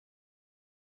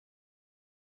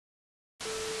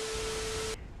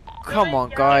Come on,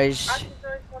 guys.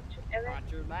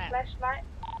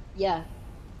 Yeah.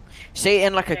 Say it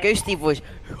in like a ghosty voice.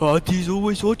 Auntie's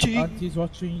always watching. Auntie's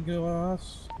watching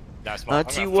us.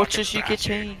 Auntie watches you get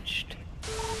changed.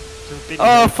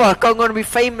 Oh fuck, I'm gonna be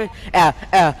famous.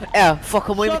 Fuck,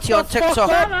 I'm waving to you on TikTok.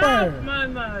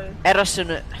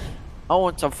 Edison, I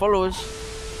want some followers.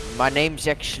 My name's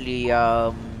actually,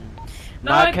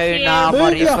 Marco Na,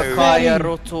 Maria Fakaya,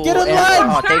 Roto,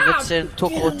 Davidson,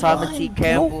 Toko, Tamati,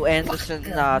 Campbell, Anderson,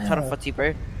 Tarafati,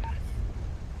 bro.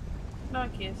 No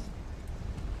kiss.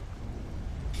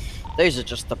 Those are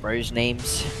just the bros'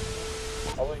 names.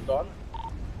 Are we done?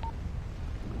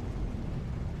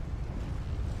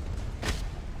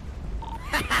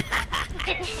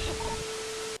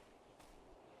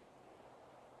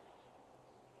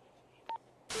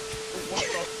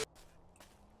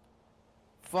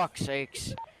 Fuck's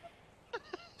sakes.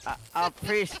 I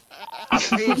press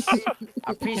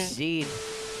Z.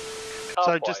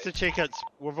 So just to check it,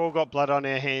 we've all got blood on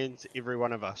our hands, every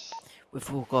one of us.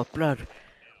 We've all got blood.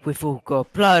 We've all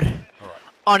got blood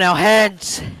on our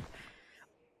hands.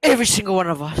 Every single one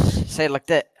of us. Say it like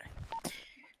that.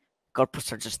 God put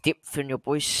such depth in your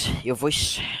voice.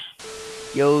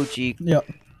 Yo, G. Yep.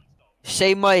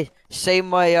 Say my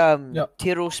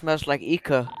tiro smells like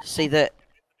Ika. Say that.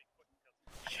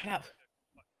 Shut up.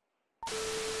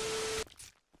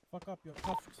 Fuck up, you're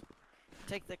cuffed.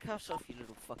 Take the cuffs off, you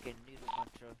little fucking noodle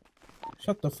muncher.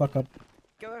 Shut the fuck up.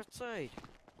 Go outside.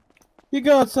 You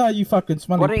go outside, you fucking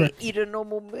smelly Why don't you prick. eat a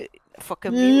normal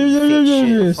fucking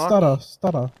meal, Yeah. fuck?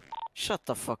 Stutter. Shut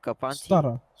the fuck up, auntie.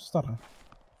 Stutter.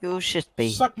 You shit be.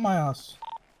 Suck my ass.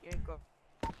 You ain't got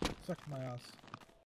Suck my ass.